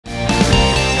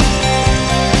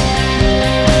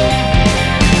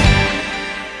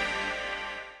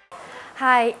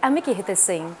Hi, I'm Mickey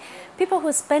Singh. People who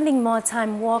are spending more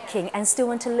time walking and still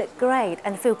want to look great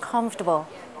and feel comfortable.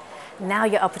 Now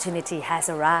your opportunity has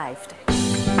arrived.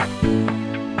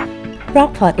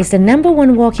 Rockport is the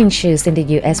 #1 walking shoes in the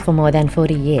US for more than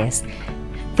 40 years.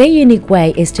 Their unique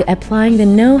way is to applying the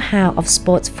know-how of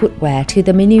sports footwear to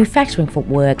the manufacturing for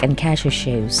work and casual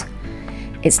shoes.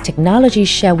 Its technology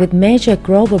shared with major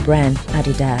global brand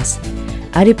Adidas.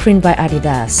 adiPRENE by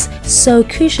Adidas, so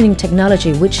cushioning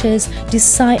technology which is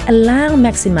designed allow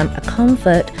maximum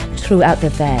comfort throughout the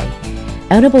day,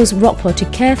 enables Rockport to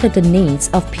cater the needs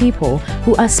of people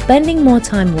who are spending more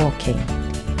time walking.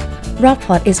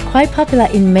 Rockport is quite popular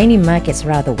in many markets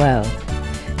around the world.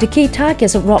 The key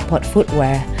targets of Rockport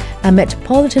footwear are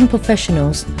metropolitan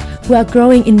professionals who are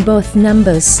growing in both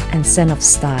numbers and sense of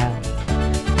style.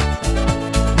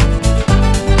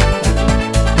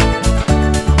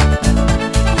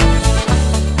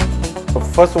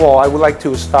 First of all, I would like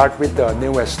to start with the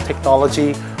newest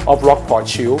technology of Rockport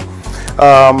shoe.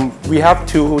 We have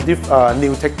two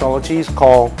new technologies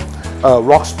called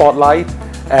Rock Spotlight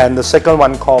and the second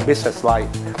one called Business Light.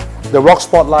 The Rock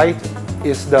Spotlight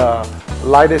is the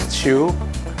lightest shoe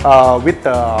with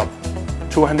the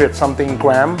 200 something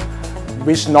gram,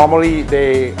 which normally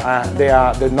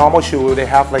the normal shoe they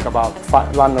have like about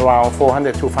run around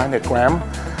 400 to 500 gram,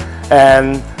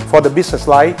 and for the Business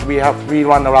Light we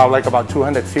run around like about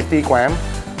 250 gram,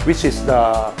 which is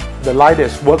the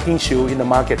lightest working shoe in the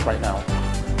market right now.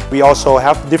 We also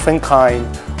have different kind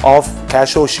of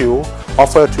casual shoe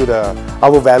offered to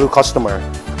our value customer.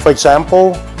 For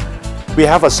example, we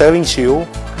have a sailing shoe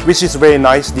which is very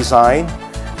nice design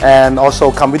and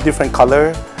also come with different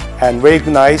color and very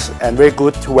nice and very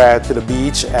good to wear to the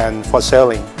beach and for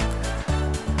sailing.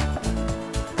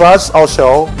 Plus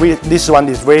also this one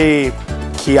is very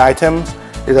key item.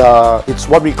 It's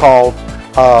what we call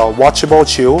washable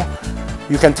shoe.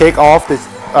 You can take off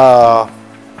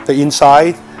the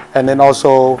inside, and then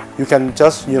also you can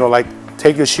just like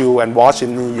take your shoe and wash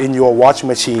in your wash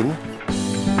machine.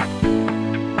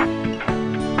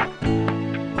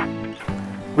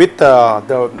 With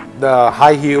the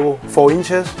high heel 4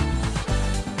 inches,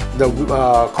 the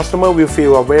customer will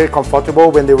feel very comfortable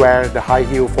when they wear the high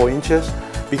heel 4 inches,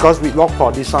 because with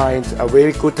Rockport designs a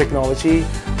very good technology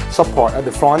support at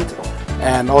the front,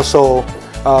 and also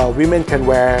women can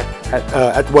wear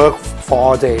at work for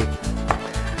all day.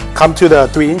 Come to the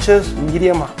 3 inches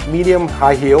medium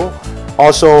high heel.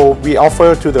 Also we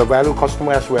offer to the value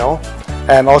customer as well,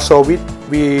 and also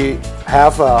we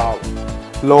have a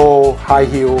low high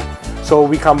heel, so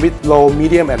we come with low,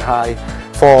 medium and high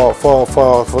for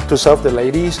to serve the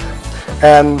ladies,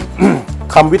 and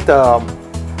come with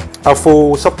a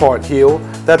full support heel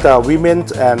that women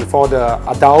and for the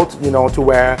adult to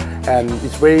wear, and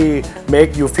it's very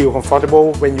make you feel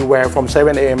comfortable when you wear from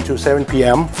 7 a.m. to 7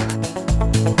 p.m.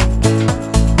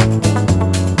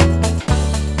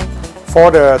 For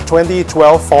the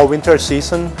 2012 fall-winter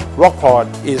season, Rockport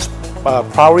is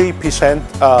proudly present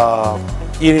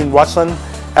Ian Watson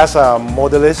as a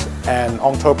modelist and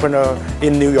entrepreneur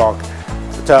in New York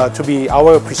to be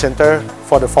our presenter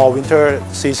for the fall-winter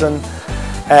season.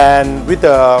 And with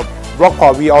the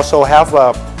Rockport, we also have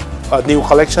a new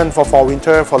collection for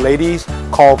fall-winter for ladies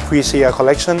called Pre-Sear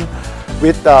collection,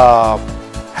 with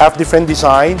have different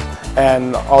design,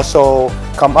 and also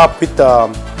come up with the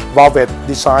velvet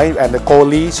design and the gold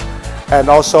leash. And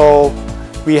also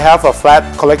we have a flat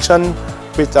collection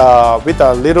with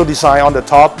a little design on the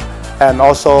top, and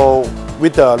also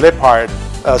with the leopard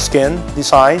skin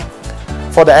design.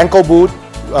 For the ankle boot,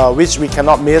 which we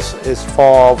cannot miss, is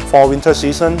for fall-winter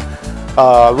season.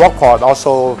 Rockport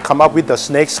also come up with the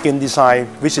snake skin design,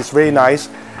 which is very nice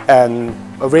and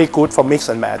very good for mix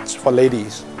and match for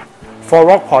ladies. For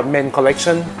Rockport men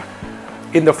collection,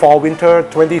 in the fall-winter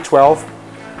 2012,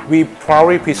 we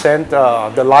proudly present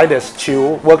the lightest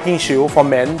shoe, working shoe for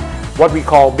men, what we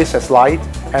call Business Light,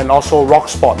 and also Rock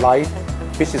Spotlight,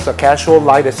 which is a casual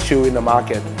lightest shoe in the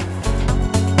market.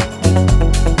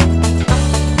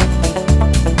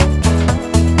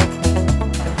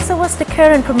 What's the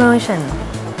current promotion?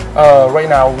 Right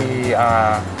now we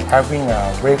are having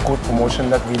a very good promotion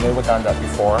that we never done that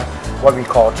before, what we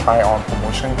call try-on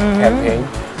promotion campaign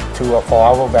for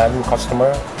our value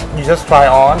customer. You just try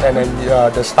on, and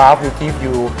then the staff will give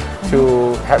you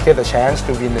to get a chance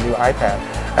to win the new iPad.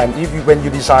 And when you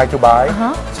decide to buy,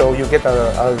 so you get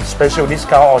a special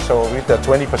discount also with the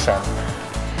 20%.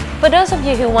 For those of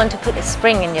you who want to put a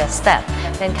spring in your step,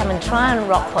 then come and try on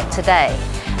Rockport today.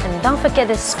 And don't forget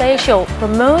the special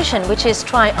promotion, which is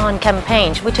try-on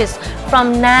campaign, which is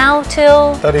from now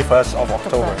till 31st of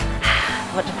October.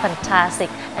 What fantastic,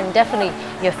 and definitely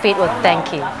your feet will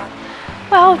thank you.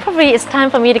 Well, probably it's time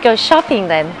for me to go shopping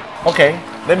then. Okay,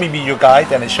 let me be your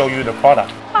guide and show you the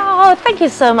product. Oh, thank you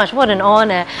so much. What an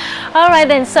honor. All right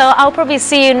then, so I'll probably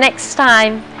see you next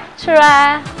time.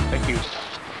 Ta-ra! Thank you.